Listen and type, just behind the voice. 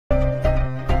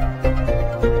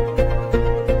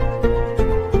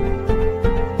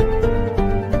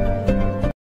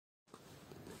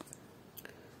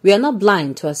We are not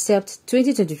blind to accept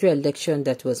 2023 election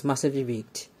that was massively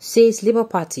rigged, says Labour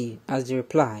Party as the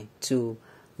reply to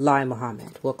Lai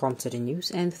Mohammed. Welcome to the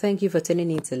news and thank you for tuning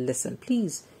in to listen.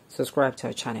 Please subscribe to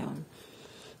our channel.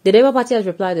 The Labour Party has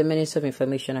replied to the Minister of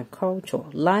Information and Culture,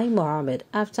 Lai Mohammed,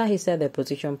 after he said the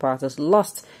opposition parties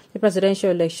lost the presidential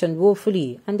election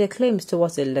woefully and their claims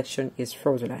towards the election is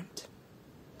fraudulent.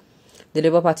 The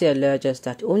Labour Party alleges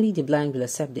that only the blind will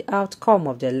accept the outcome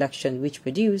of the election which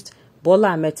produced Bola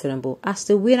Ahmed Tinubu as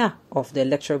the winner of the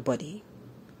electoral body.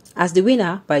 As the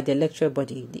winner by the electoral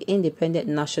body, the Independent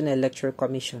National Electoral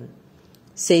Commission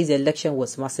says the election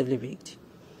was massively rigged.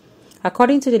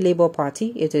 According to the Labour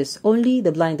Party, it is only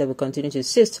the blind that will continue to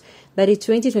insist that the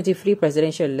 2023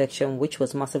 presidential election, which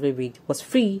was massively rigged, was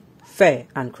free, fair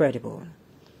and credible.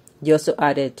 They also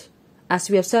added, as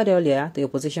we have said earlier, the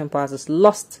opposition parties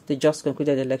lost the just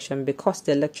concluded election because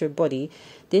the electoral body,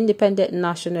 the Independent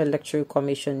National Electoral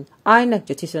Commission, INEC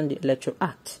petitioned the Electoral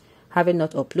Act, having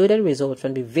not uploaded results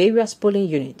from the various polling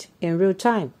units in real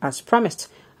time as promised,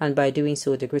 and by doing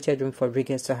so, they created room for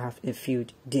riggers to have a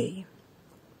field day.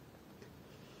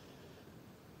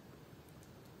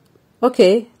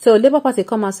 Okay, so Labour Party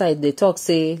come outside, they talk,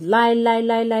 say, lie,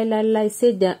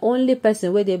 say the only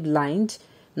person where they blind,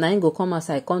 now go come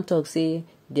outside, come talk, say,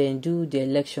 they do the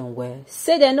election well.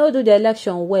 Say they no do the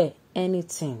election well,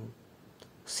 anything.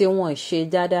 Say one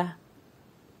shade dada,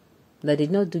 that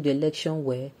did not do the election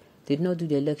well, they not do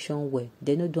the election well,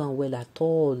 they not do well at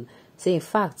all. Say in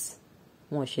fact,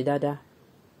 one shade dada,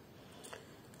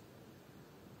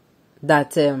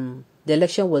 that the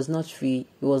election was not free,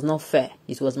 it was not fair,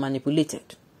 it was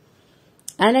manipulated.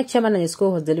 INEC chairman and his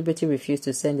cohorts deliberately refused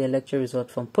to send the electoral result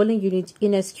from polling units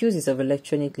in excuses of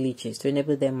electronic glitches to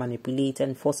enable them manipulate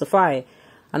and falsify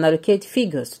and allocate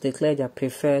figures to declare their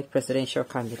preferred presidential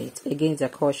candidate against their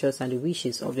cautious and the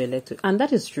wishes of the electorate. And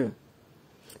that is true.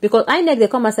 Because INEC, they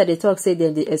come outside, they talk, say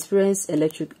they experience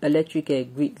electric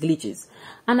glitches.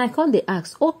 And I come, they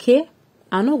ask, okay,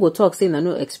 I know go talk, saying I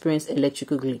know experience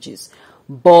electrical glitches.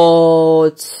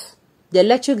 But the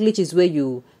electric glitches where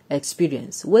you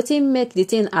experience, what it make the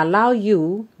thing allow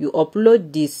you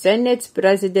upload the Senate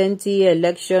presidency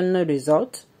election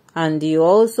result and you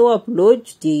also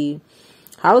upload the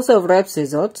House of Reps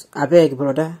result. I beg,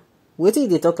 brother, what if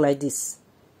they talk like this?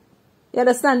 You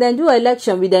understand? Then do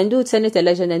election, we then do Senate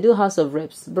election, then do House of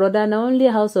Reps. Brother, not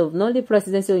only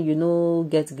presidency you know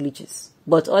get glitches,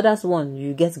 but others one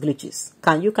you get glitches.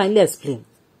 Can you kindly explain?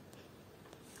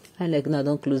 And like now,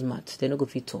 don't close mouth. They no go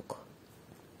fit talk.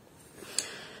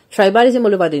 Tribalism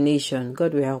all over the nation.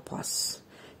 God will help us.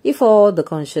 If all the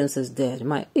conscience is dead,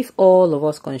 if all of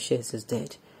us conscience is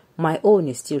dead, my own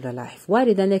is still alive. Why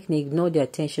did INEC ignore the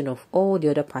attention of all the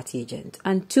other party agents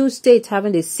and two states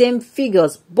having the same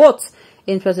figures both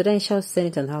in presidential,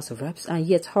 Senate and House of Reps, and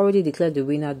yet already declared the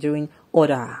winner during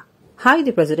order? Hide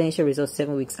the presidential results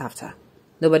 7 weeks after.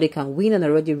 Nobody can win an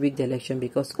already rigged election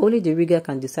because only the rigger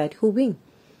can decide who wins.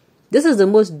 This is the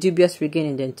most dubious rigging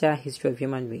in the entire history of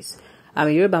human race. I'm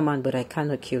a Yoruba man, but I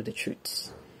cannot kill the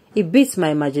truth. It beats my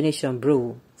imagination,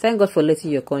 bro. Thank God for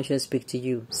letting your conscience speak to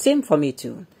you. Same for me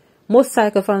too. Most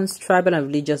sycophants, tribal and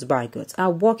religious bigots are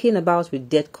walking about with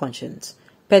dead conscience,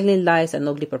 peddling lies and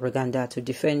ugly propaganda to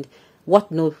defend what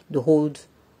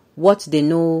they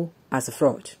know as a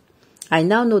fraud. I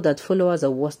now know that followers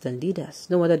are worse than leaders.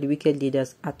 No wonder the wicked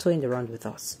leaders are toying around with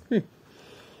us.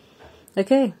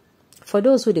 Okay. For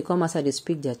those who they come outside, they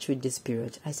speak their truth this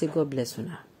period, I say God bless you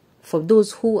now. For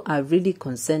those who are really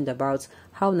concerned about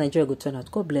how Nigeria will turn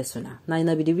out, God bless you now. Now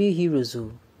you be the real heroes.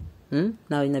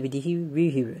 Now you be the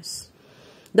real heroes.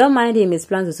 Don't mind him. His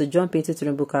plans is to jump into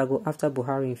Tinubu cargo after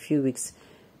Buhari in few weeks.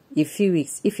 In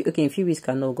few weeks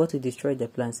cannot go to destroy the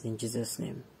plans in Jesus'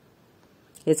 name.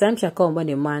 A time shall come when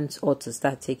a man ought to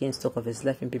start taking stock of his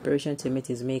life in preparation to meet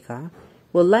his maker.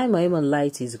 Will Lai Mohammed lie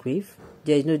to his grave?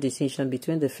 There is no distinction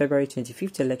between the February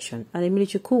 25th election and a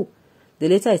military coup. The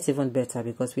later is even better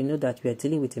because we know that we are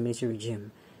dealing with a military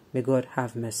regime. May God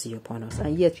have mercy upon us.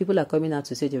 And yet people are coming out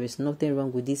to say there is nothing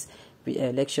wrong with this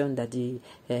election, that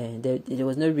there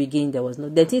was no rigging, there was no...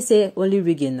 They did say only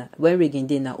rigging, when rigging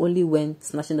day now, only when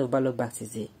snatching of ballot bags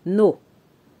is there. No.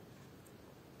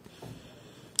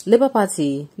 Labour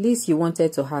Party, least you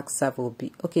wanted to hack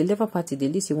Sabobi. Okay, Labour Party, the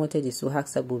least you wanted is to hack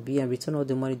Sabobi and return all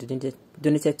the money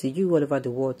donated to you all over the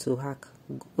world to hack.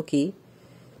 Okay.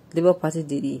 Labour Party,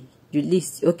 the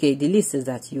list is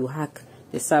that you hack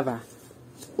the server.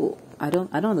 Oh, I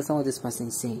don't understand what this person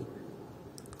is saying.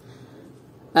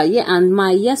 Yeah, and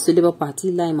my yes to Labour Party,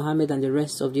 Lai Mohammed and the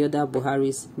rest of the other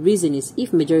Buhari's reason is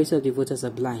if majority of the voters are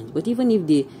blind. But even if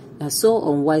they are so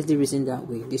unwisely reason that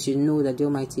way, they should know that the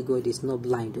Almighty God is not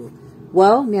blind.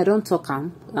 Well, me, I don't talk.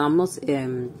 I'm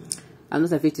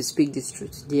not afraid to speak this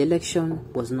truth. The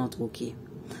election was not okay.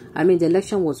 I mean, the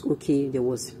election was okay. There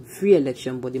was free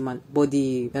election, but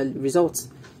the results,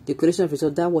 the collation of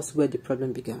results, that was where the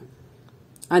problem began.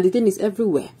 And the thing is,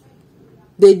 everywhere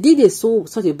they did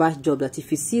such a bad job that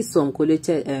if you see some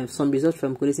collated some results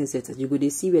from collating centers, you go to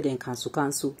see where they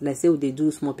cancel, like say they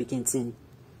do small picking thing.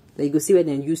 Like you go see where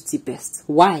they use T-pest.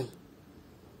 Why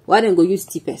then go use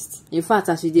T-pest? In fact,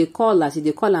 as they call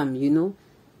them, you know.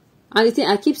 And the thing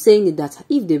I keep saying is that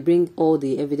if they bring all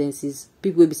the evidences,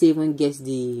 people will be saying even get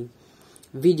the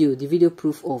video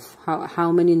proof of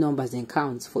how many numbers they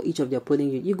count for each of their polling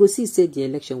units. You go see said the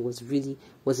election was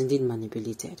indeed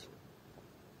manipulated.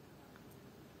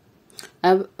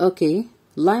 Okay,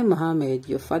 Lai Mohammed,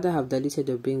 your father have diluted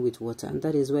your brain with water, and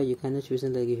that is why you cannot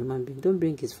reason like a human being. Don't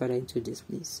bring his father into this,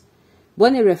 please.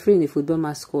 When a referee in a football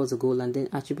match scores a goal and then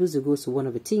attributes the goals to one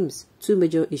of the teams, two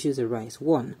major issues arise.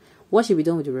 One, what should be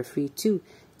done with the referee? Two,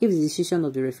 if the decision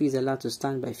of the referee is allowed to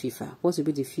stand by FIFA, what will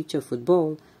be the future of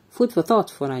football? Food for thought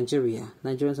for Nigeria,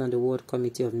 Nigerians on the World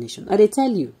Committee of Nations. I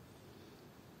tell you,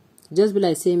 just be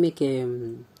like say make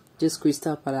just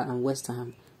Crystal Palace and West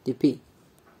Ham, they pay.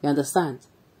 You understand?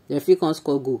 The referee can't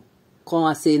score goal. Come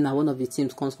and say now one of the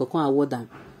teams can't score, come and award them.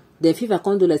 The FIFA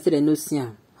can't do like say they no see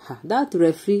him. That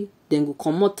referee then go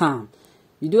come out time.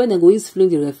 You do when they go is fling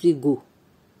the referee go.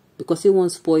 Because he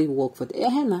won't spoil work for the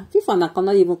FIFA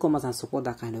cannot even come out and support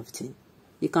that kind of thing.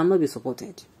 It cannot be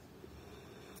supported.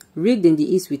 Rigged in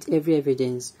the East with every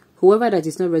evidence. Whoever that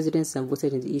is not residents and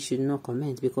voted in the East should not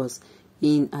comment, because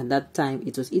at that time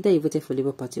it was either you voted for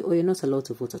Labour Party or you're not allowed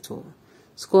to vote at all.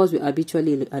 Scores were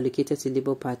habitually allocated to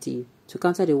Labour Party to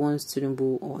counter the ones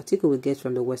Tinubu or Atiku will get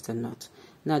from the West and North.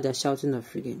 Now they're shouting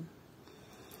of rigging.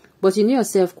 But you know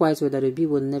yourself quite well that Obi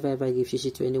will never ever give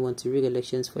shishi to anyone to rig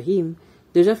elections for him.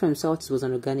 The result from South was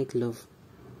an organic love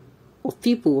of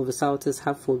people of the Southers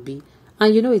have for Obi.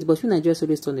 And you know it, but we Nigerians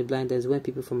always turn the blind eyes when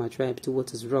people from our tribe do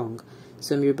what is wrong.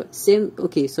 Some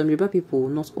Yoruba people,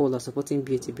 not all, are supporting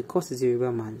Beauty because he's a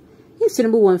Yoruba man. If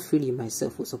Tinubu wants freely,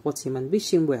 myself will support him and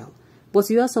wish him well. But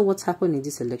you also what happened in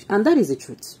this election, and that is the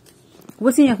truth.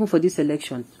 What's happened for this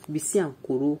election? We see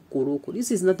koro.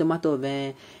 This is not a matter of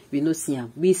we know see.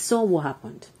 We saw what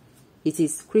happened. It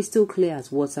is crystal clear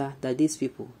as water that these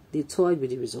people, they toyed with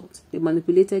the result. They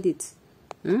manipulated it.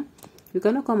 You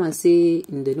cannot come and say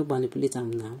they no manipulate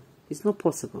them now. It's not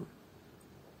possible.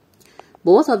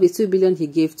 But what of the 2 billion he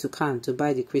gave to Khan to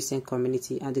buy the Christian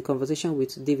community and the conversation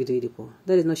with David Oyedepo?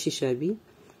 That is not Shishabi.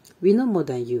 We know more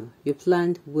than you. Your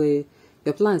plans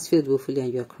failed woefully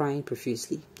and you are crying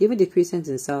profusely. Even the Christians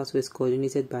in Southwest,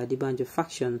 coordinated by the Banjo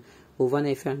faction,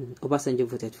 Ovanefe and Obasanjo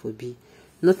voted for B.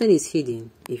 Nothing is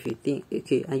hidden if you think,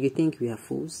 okay, and you think we are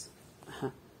fools.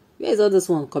 Where is all this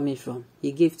one coming from?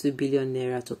 He gave 2 billion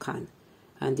naira to Khan.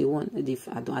 And the one,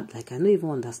 I don't even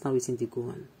understand what's in the go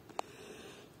on.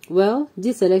 Well,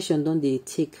 this election don't they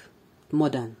take more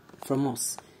than from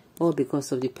us. All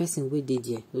because of the person who did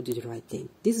here, who did the right thing.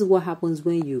 This is what happens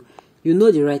when you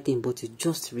know the right thing, but you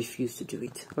just refuse to do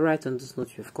it. Alright, on this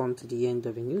note, you've come to the end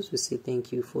of the news. We say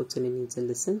thank you for tuning in to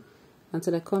listen.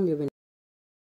 Until I come your way.